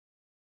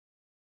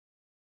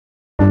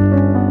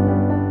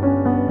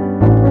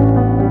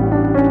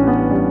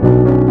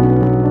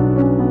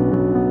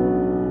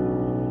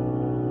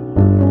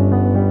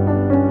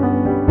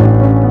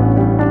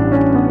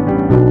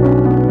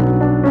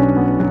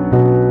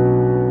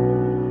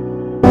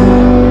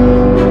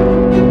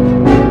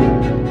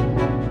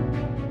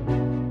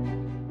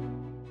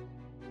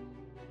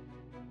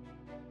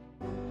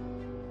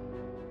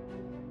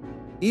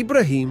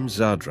Ibrahim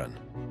Zadran,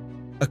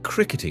 a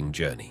cricketing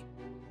journey.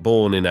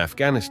 Born in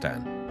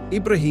Afghanistan,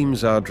 Ibrahim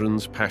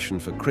Zadran's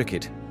passion for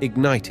cricket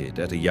ignited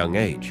at a young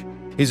age.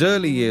 His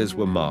early years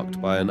were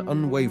marked by an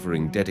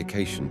unwavering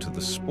dedication to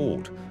the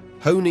sport,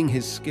 honing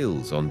his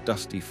skills on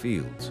dusty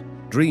fields,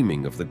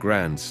 dreaming of the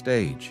grand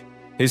stage.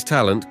 His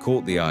talent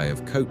caught the eye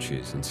of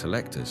coaches and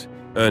selectors,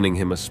 earning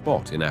him a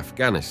spot in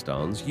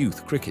Afghanistan's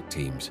youth cricket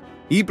teams.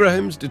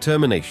 Ibrahim's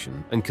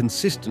determination and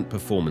consistent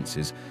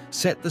performances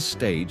set the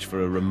stage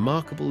for a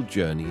remarkable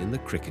journey in the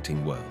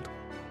cricketing world.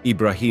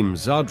 Ibrahim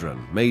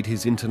Zadran made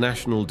his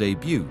international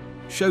debut,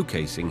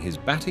 showcasing his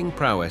batting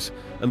prowess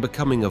and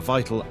becoming a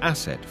vital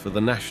asset for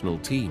the national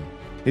team.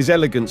 His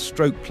elegant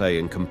stroke play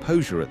and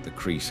composure at the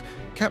crease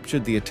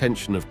captured the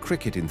attention of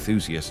cricket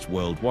enthusiasts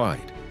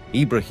worldwide.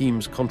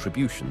 Ibrahim's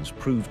contributions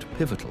proved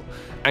pivotal,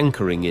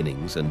 anchoring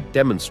innings and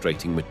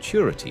demonstrating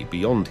maturity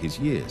beyond his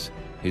years.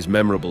 His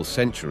memorable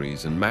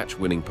centuries and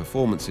match-winning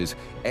performances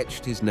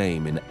etched his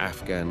name in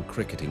Afghan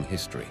cricketing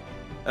history.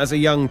 As a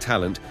young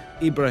talent,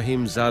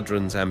 Ibrahim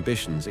Zadran's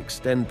ambitions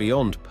extend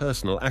beyond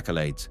personal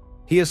accolades.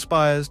 He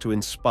aspires to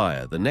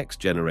inspire the next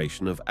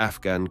generation of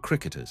Afghan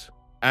cricketers,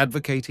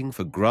 advocating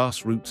for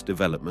grassroots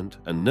development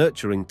and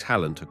nurturing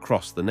talent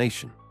across the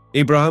nation.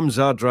 Ibrahim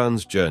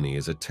Zadran's journey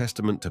is a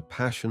testament to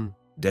passion,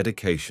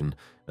 dedication,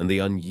 and the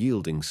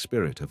unyielding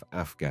spirit of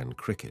Afghan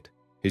cricket.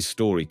 His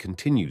story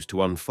continues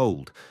to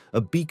unfold,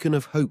 a beacon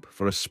of hope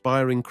for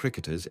aspiring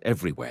cricketers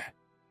everywhere.